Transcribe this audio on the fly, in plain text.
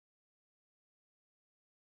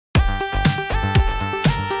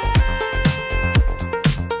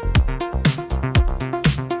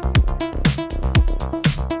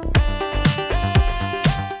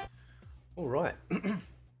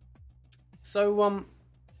So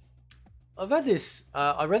I've had this.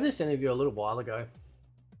 I read this interview a little while ago,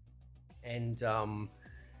 and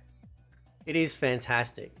it is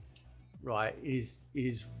fantastic, right? It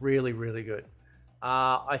is really really good.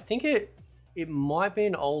 I think it might be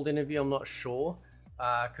an old interview. I'm not sure,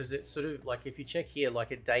 because it's sort of like, if you check here,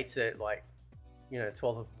 like it dates it like, you know,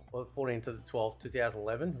 12th of 14th to the 12th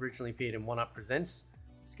 2011. Originally appeared in One Up Presents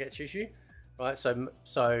sketch issue, right?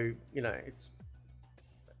 So you know, it's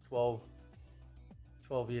 12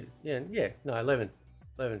 years, no, 11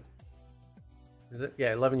 is it?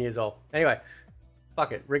 Yeah, 11 years old. Anyway,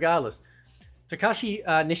 fuck it, regardless. Takashi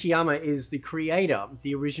Nishiyama is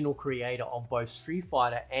the original creator of both Street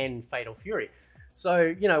Fighter and Fatal Fury. So,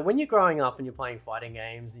 you know, when you're growing up and you're playing fighting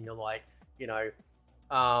games and you're like, like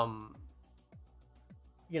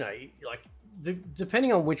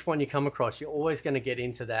depending on which one you come across, you're always going to get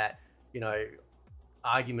into that, you know,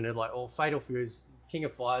 argument of like, oh, Fatal Fury is King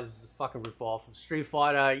of Fighters is a fucking ripoff of Street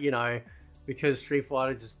Fighter, you know, because Street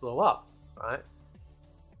Fighter just blew up, right?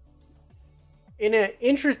 In an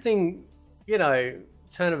interesting, you know,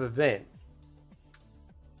 turn of events,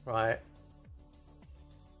 right?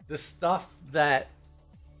 The stuff that,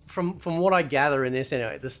 from what I gather in this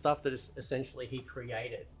anyway, the stuff that is essentially he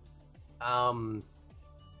created,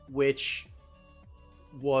 which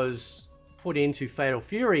was put into Fatal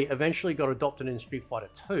Fury, eventually got adopted in Street Fighter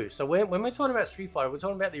 2. So when we're talking about Street Fighter, we're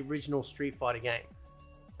talking about the original Street Fighter game,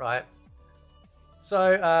 right?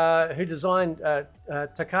 So who designed,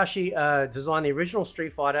 Takashi designed the original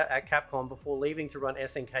Street Fighter at Capcom before leaving to run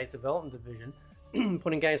SNK's development division,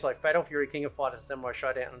 putting games like Fatal Fury, King of Fighters, and Samurai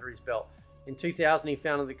Showdown under his belt. In 2000, he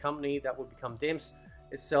founded the company that would become DIMS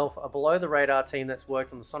itself, a below-the-radar team that's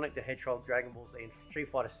worked on the Sonic the Hedgehog, Dragon Ball Z, and Street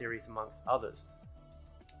Fighter series, amongst others.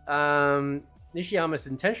 Nishiyama's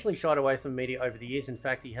intentionally shied away from media over the years. In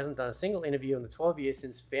fact, he hasn't done a single interview in the 12 years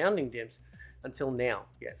since founding DIMS until now.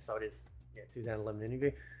 Yeah, so it is, 2011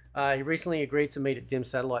 interview. He recently agreed to meet at DIMS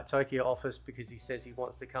Satellite Tokyo office because he says he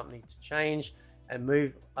wants the company to change and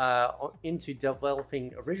move into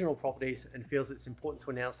developing original properties, and feels it's important to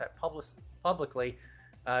announce that publicly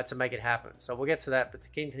to make it happen. So we'll get to that, but to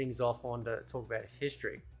kick things off, I wanted to talk about his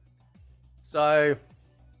history. So,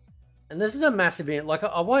 and this is a massive, like,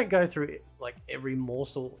 I won't go through like every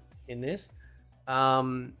morsel in this,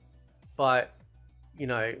 but you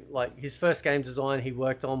know, like his first game design he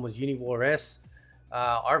worked on was Uniwar S.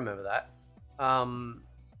 I remember that.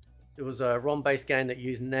 It was a ROM-based game that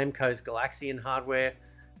used Namco's Galaxian hardware.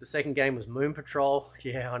 The second game was Moon Patrol.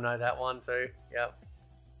 Yeah, I know that one too. Yep.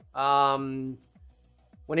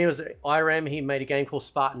 When he was at IRAM, he made a game called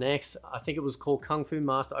Spartan X. I think it was called Kung Fu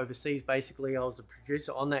Master Overseas. Basically, I was a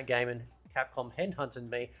producer on that game, and Capcom headhunted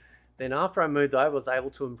me. Then after I moved over, I was able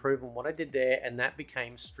to improve on what I did there, and that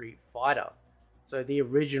became Street Fighter. So the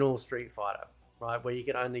original Street Fighter, right, where you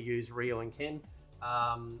can only use Ryu and Ken.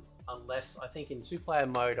 Unless, I think in two-player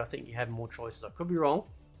mode, I think you have more choices. I could be wrong.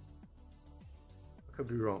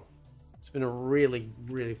 It's been a really,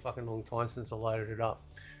 really fucking long time since I loaded it up.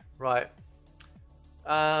 Right.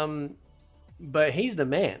 But he's the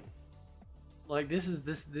man. Like,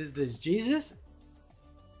 there's Jesus,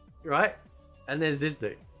 right? And there's this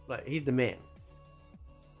dude. Like, he's the man.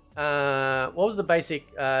 What was the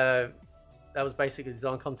basic, that was basically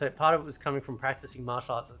design content. Part of it was coming from practicing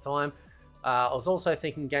martial arts at the time. I was also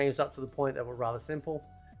thinking games up to the point that were rather simple.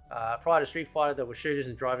 Prior to Street Fighter, there were shooters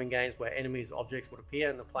and driving games where enemies or objects would appear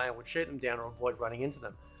and the player would shoot them down or avoid running into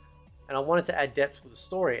them. And I wanted to add depth with the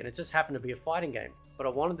story, and it just happened to be a fighting game. But I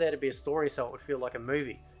wanted there to be a story so it would feel like a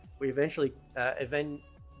movie. We eventually,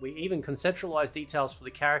 we even conceptualized details for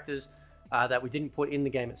the characters that we didn't put in the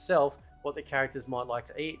game itself. What the characters might like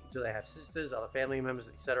to eat, do they have sisters, other family members,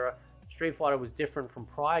 etc. Street Fighter was different from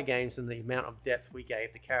prior games in the amount of depth we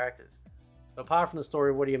gave the characters. So apart from the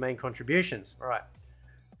story, what are your main contributions? All right.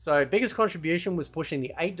 So biggest contribution was pushing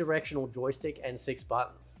the 8-directional joystick and 6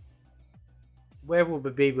 buttons. Where would we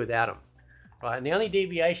be without them? Right, and the only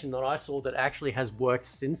deviation that I saw that actually has worked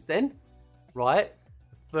since then, right,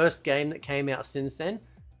 the first game that came out since then,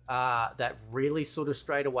 that really sort of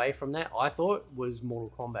strayed away from that, I thought, was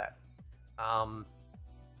Mortal Kombat.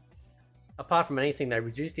 Apart from anything, they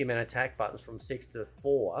reduced the amount of attack buttons from 6 to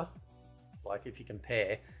 4, like if you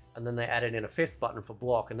compare, and then they added in a 5th button for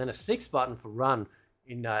block, and then a 6th button for run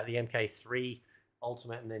in the MK3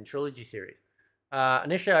 Ultimate and then Trilogy series.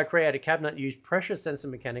 Initially, I created a cabinet that used pressure sensor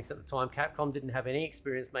mechanics. At the time, Capcom didn't have any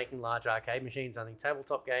experience making large arcade machines, only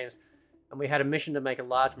tabletop games, and we had a mission to make a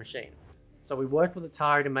large machine. So we worked with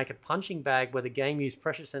Atari to make a punching bag where the game used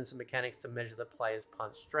pressure sensor mechanics to measure the player's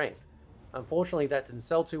punch strength. Unfortunately, that didn't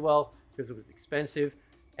sell too well because it was expensive,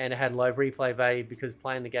 and it had low replay value because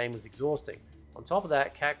playing the game was exhausting. On top of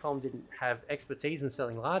that, Capcom didn't have expertise in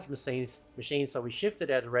selling large machines, so we shifted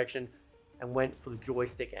our direction and went for the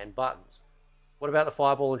joystick and buttons. What about the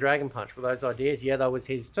Fireball and Dragon Punch? Were those ideas? Yeah, that was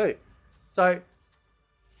his too. So,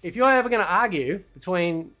 if you're ever going to argue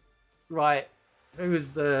between, right, who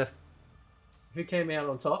came out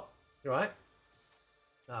on top, right?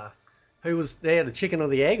 Who was there, the chicken or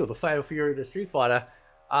the egg, or the Fatal Fury or the Street Fighter?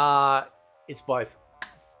 It's both.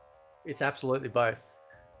 It's absolutely both.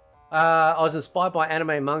 I was inspired by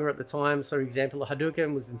anime and manga at the time. So, for example, the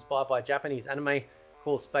Hadouken was inspired by a Japanese anime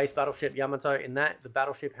called Space Battleship Yamato. In that, the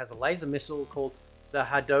battleship has a laser missile called the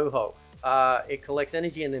Hadouho. It collects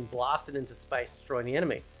energy and then blasts it into space, destroying the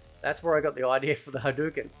enemy. That's where I got the idea for the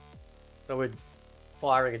Hadouken. So we're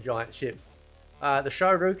firing a giant ship. The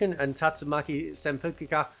Shoryuken and Tatsumaki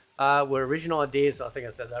Senpukika were original ideas. I think I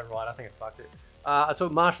said that right. I think I fucked it. I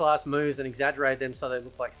took martial arts moves and exaggerated them so they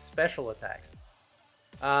look like special attacks.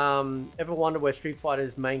 Ever wonder where Street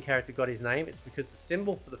Fighter's main character got his name? It's because the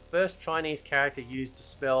symbol for the first Chinese character used to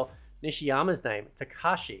spell Nishiyama's name,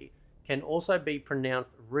 Takashi, can also be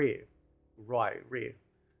pronounced Ryu. Right, Ryu.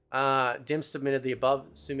 Dim submitted the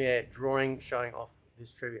above Sumier drawing showing off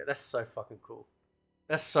this trivia. That's so fucking cool.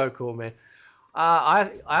 That's so cool, man.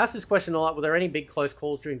 I asked this question a lot. Were there any big close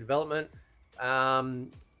calls during development?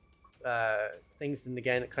 Things in the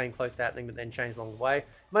game that came close to happening but then changed along the way.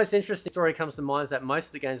 Most interesting story comes to mind is that most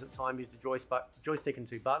of the games at the time used a joystick and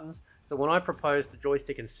 2 buttons. So when I proposed the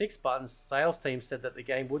joystick and 6 buttons, sales team said that the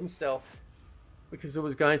game wouldn't sell because it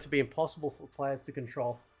was going to be impossible for players to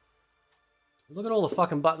control. Look at all the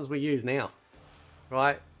fucking buttons we use now,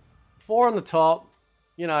 right? 4 on the top,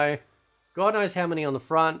 you know, God knows how many on the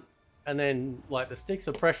front, and then like the sticks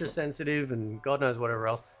are pressure sensitive and God knows whatever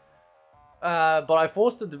else. But I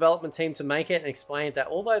forced the development team to make it and explained that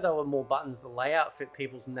although there were more buttons, the layout fit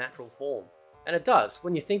people's natural form. And it does.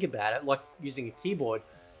 When you think about it, like using a keyboard,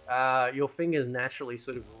 your fingers naturally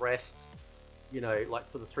sort of rest, you know, like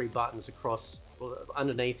for the 3 buttons across, well,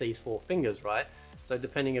 underneath these 4 fingers, right? So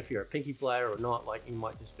depending if you're a pinky player or not, like you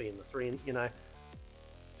might just be in the 3, you know,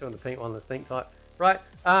 2 on the pink, 1 on the stink type, right?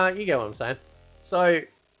 You get what I'm saying. So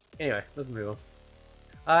anyway, let's move on.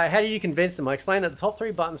 How do you convince them? I explained that the top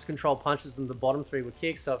 3 buttons control punches and the bottom 3 were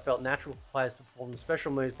kicks, so it felt natural for players to perform the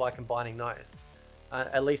special moves by combining those.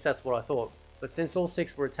 At least that's what I thought. But since all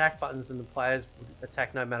 6 were attack buttons and the players would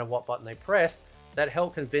attack no matter what button they pressed, that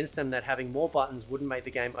helped convince them that having more buttons wouldn't make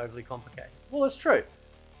the game overly complicated. Well, it's true.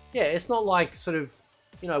 Yeah, it's not like sort of,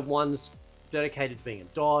 you know, one's dedicated to being a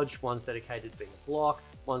dodge, one's dedicated to being a block,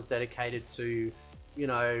 one's dedicated to, you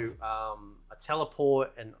know, a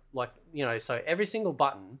teleport, and like, you know, so every single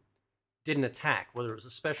button did an attack, whether it was a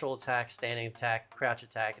special attack, standing attack, crouch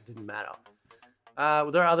attack, it didn't matter.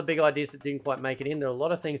 There are other big ideas that didn't quite make it in. There are a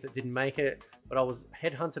lot of things that didn't make it, but I was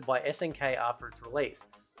headhunted by SNK after its release,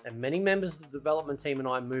 and many members of the development team and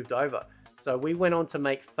I moved over. So we went on to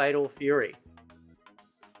make Fatal Fury,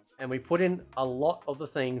 and we put in a lot of the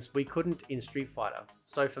things we couldn't in Street Fighter.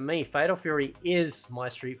 So for me, Fatal Fury is my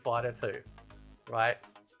Street Fighter 2, right?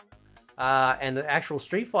 And the actual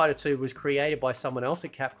Street Fighter 2 was created by someone else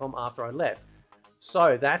at Capcom after I left.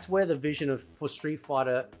 So that's where the vision for Street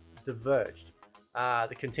Fighter diverged.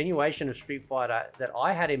 The continuation of Street Fighter that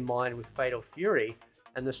I had in mind with Fatal Fury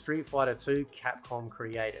and the Street Fighter 2 Capcom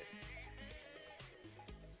created.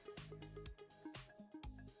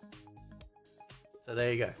 So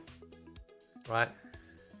there you go. Right.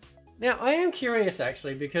 Now, I am curious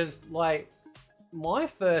actually, because like my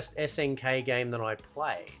first SNK game that I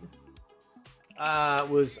played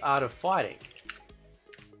was Art of Fighting.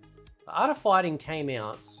 Art of Fighting came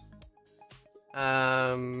out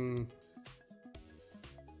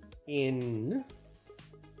in,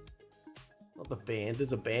 not the band,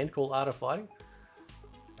 there's a band called Art of Fighting.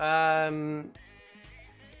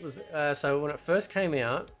 So when it first came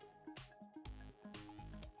out,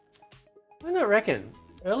 when I reckon,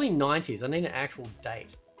 early 90s, I need an actual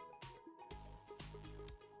date.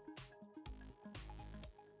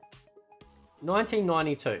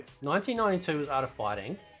 (1992). 1992 was Art of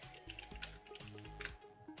Fighting.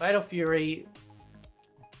 Fatal Fury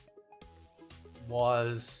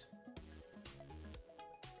was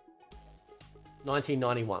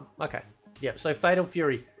 1991. Okay. Yep. So Fatal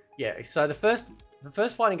Fury. Yeah. So the first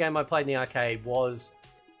fighting game I played in the arcade was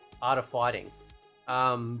Art of Fighting.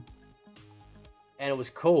 And it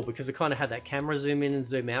was cool because it kind of had that camera zoom in and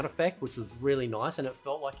zoom out effect, which was really nice, and it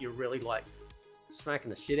felt like you're really like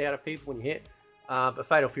smacking the shit out of people when you hit. But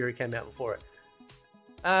Fatal Fury came out before it.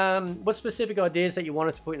 What specific ideas that you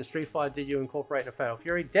wanted to put in Street Fighter did you incorporate in a Fatal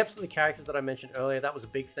Fury? Depths of the characters that I mentioned earlier, that was a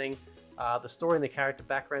big thing. The story and the character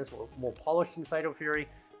backgrounds were more polished in Fatal Fury.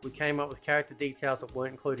 We came up with character details that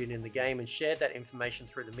weren't included in the game and shared that information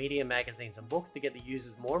through the media, magazines, and books to get the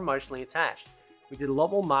users more emotionally attached. We did a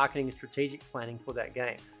lot more marketing and strategic planning for that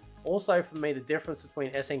game. Also, for me, the difference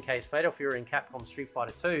between SNK's Fatal Fury and Capcom's Street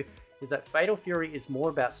Fighter 2 is that Fatal Fury is more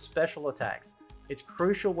about special attacks. It's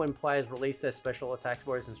crucial when players release their special attacks,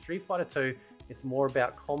 whereas in Street Fighter 2, it's more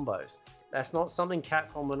about combos. That's not something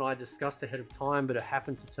Capcom and I discussed ahead of time, but it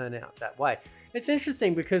happened to turn out that way. It's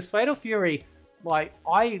interesting because Fatal Fury, like,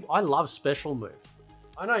 I love special moves.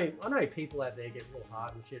 I know people out there get real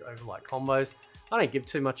hard and shit over like combos. I don't give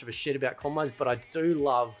too much of a shit about combos, but I do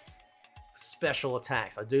love special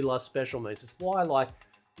attacks. I do love special moves. It's why I like,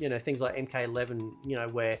 you know, things like MK11, you know,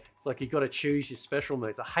 where it's like you got to choose your special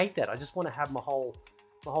moves. I hate that. I just want to have my whole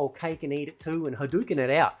cake and eat it too, and Hadouken it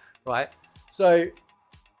out, right? So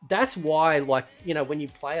that's why, like, you know, when you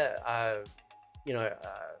play an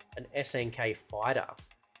SNK fighter,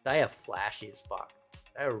 they are flashy as fuck.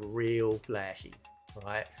 They're real flashy,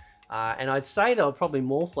 right? And I'd say they're probably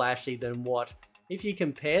more flashy than what, if you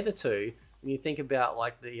compare the two, when you think about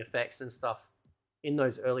like the effects and stuff in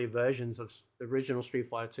those early versions of the original Street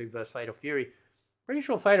Fighter 2 versus Fatal Fury, pretty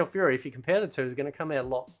sure Fatal Fury, if you compare the two, is going to come out a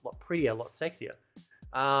lot prettier, a lot sexier.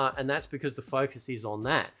 And that's because the focus is on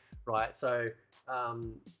that, right? So,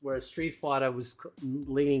 whereas Street Fighter was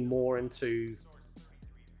leaning more into,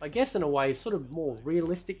 I guess in a way, sort of more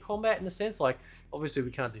realistic combat in the sense, like, obviously we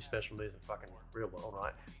can't do special moves in fucking real world,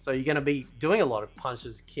 right? So you're going to be doing a lot of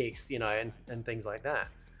punches, kicks, you know, and things like that.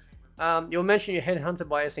 You'll mention you're headhunted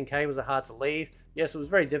by SNK. Was it hard to leave? Yes, it was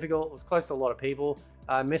very difficult. It was close to a lot of people.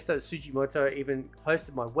 Mr. Tsujimoto even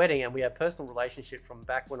hosted my wedding, and we had a personal relationship from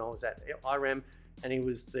back when I was at IREM, and he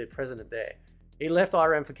was the president there. He left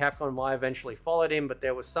IREM for Capcom, and I eventually followed him, but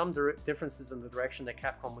there was some differences in the direction that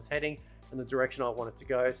Capcom was heading and the direction I wanted to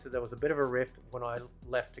go, so there was a bit of a rift when I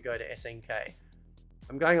left to go to SNK.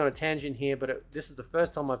 I'm going on a tangent here, but this is the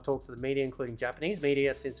first time I've talked to the media, including Japanese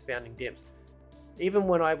media, since founding DIMS. Even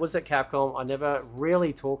when I was at Capcom, I never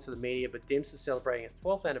really talked to the media, but DIMS is celebrating its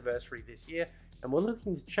 12th anniversary this year, and we're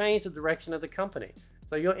looking to change the direction of the company.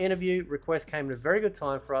 So your interview request came at a very good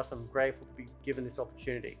time for us. I'm grateful to be given this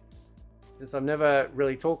opportunity. Since I've never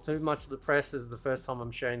really talked too much to the press, this is the first time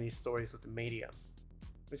I'm sharing these stories with the media,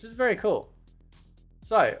 which is very cool.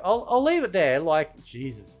 So I'll leave it there. Like,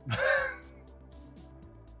 Jesus.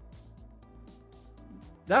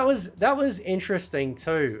 That was interesting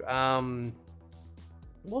too.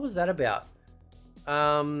 What was that about?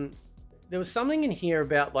 There was something in here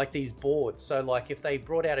about like these boards. So like if they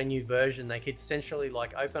brought out a new version, they could essentially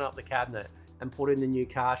like open up the cabinet and put in the new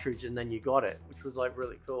cartridge, and then you got it, which was like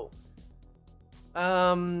really cool.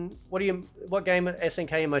 What game at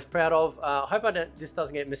SNK are you most proud of? I hope this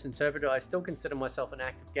doesn't get misinterpreted. I still consider myself an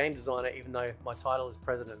active game designer, even though my title is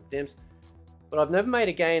president of DIMS. But I've never made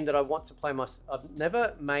a game that I want to play myself. I've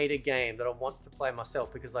never made a game that I want to play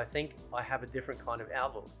myself because I think I have a different kind of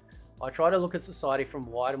outlook. I try to look at society from a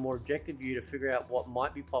wider, more objective view to figure out what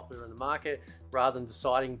might be popular in the market rather than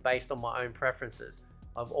deciding based on my own preferences.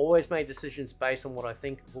 I've always made decisions based on what I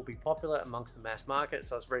think will be popular amongst the mass market,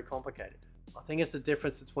 so it's very complicated. I think it's the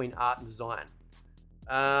difference between art and design.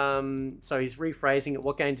 So he's rephrasing it.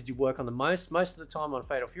 What game did you work on the most? Most of the time on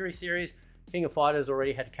Fatal Fury series. King of Fighters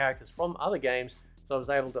already had characters from other games, so I was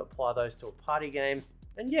able to apply those to a party game.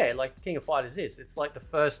 And yeah, like King of Fighters is. It's like the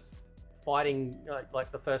first fighting,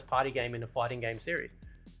 like the first party game in a fighting game series.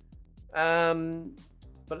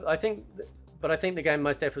 But I think the game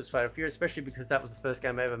most effort was Fatal Fury, especially because that was the first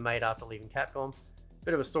game I ever made after leaving Capcom.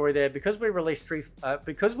 Bit of a story there. Because we released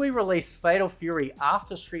Fatal Fury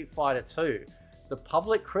after Street Fighter 2, the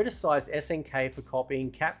public criticized SNK for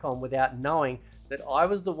copying Capcom without knowing that I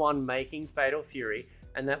was the one making Fatal Fury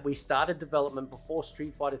and that we started development before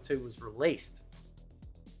Street Fighter 2 was released.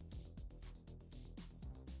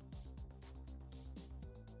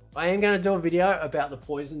 I am going to do a video about the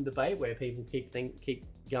Poison debate where people keep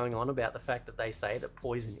going on about the fact that they say that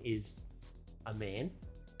Poison is a man.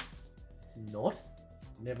 It's not.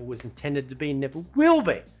 Never was intended to be, never will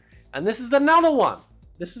be. And this is another one.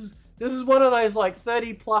 This is one of those like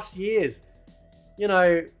 30 plus years, you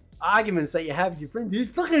know, arguments that you have with your friends. You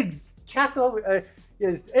fucking Capcom,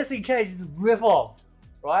 SNK is a rip-off,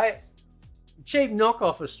 right? Cheap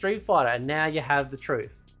knockoff of Street Fighter, and now you have the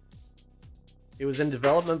truth. It was in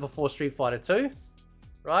development before Street Fighter 2,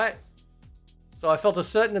 right? So I felt a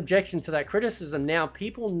certain objection to that criticism. Now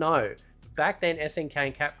people know. Back then, SNK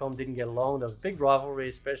and Capcom didn't get along. There was a big rivalry,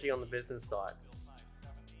 especially on the business side.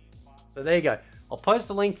 So there you go. I'll post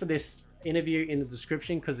a link for this interview in the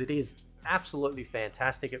description because it is absolutely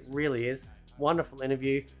fantastic. It really is. Wonderful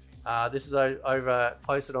interview. This is over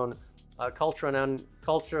posted on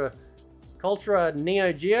Cultura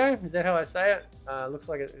Neo Geo. Is that how I say it? Looks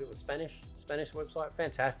like it was Spanish website.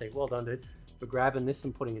 Fantastic. Well done, dudes, for grabbing this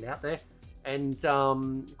and putting it out there. And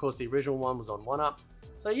of course, the original one was on 1UP.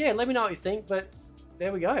 So yeah, let me know what you think. But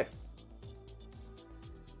there we go.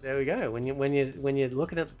 There we go. When you're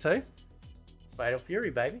looking at the two, it's Fatal Fury,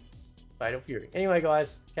 baby. Fatal Fury. Anyway,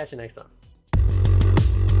 guys, catch you next time.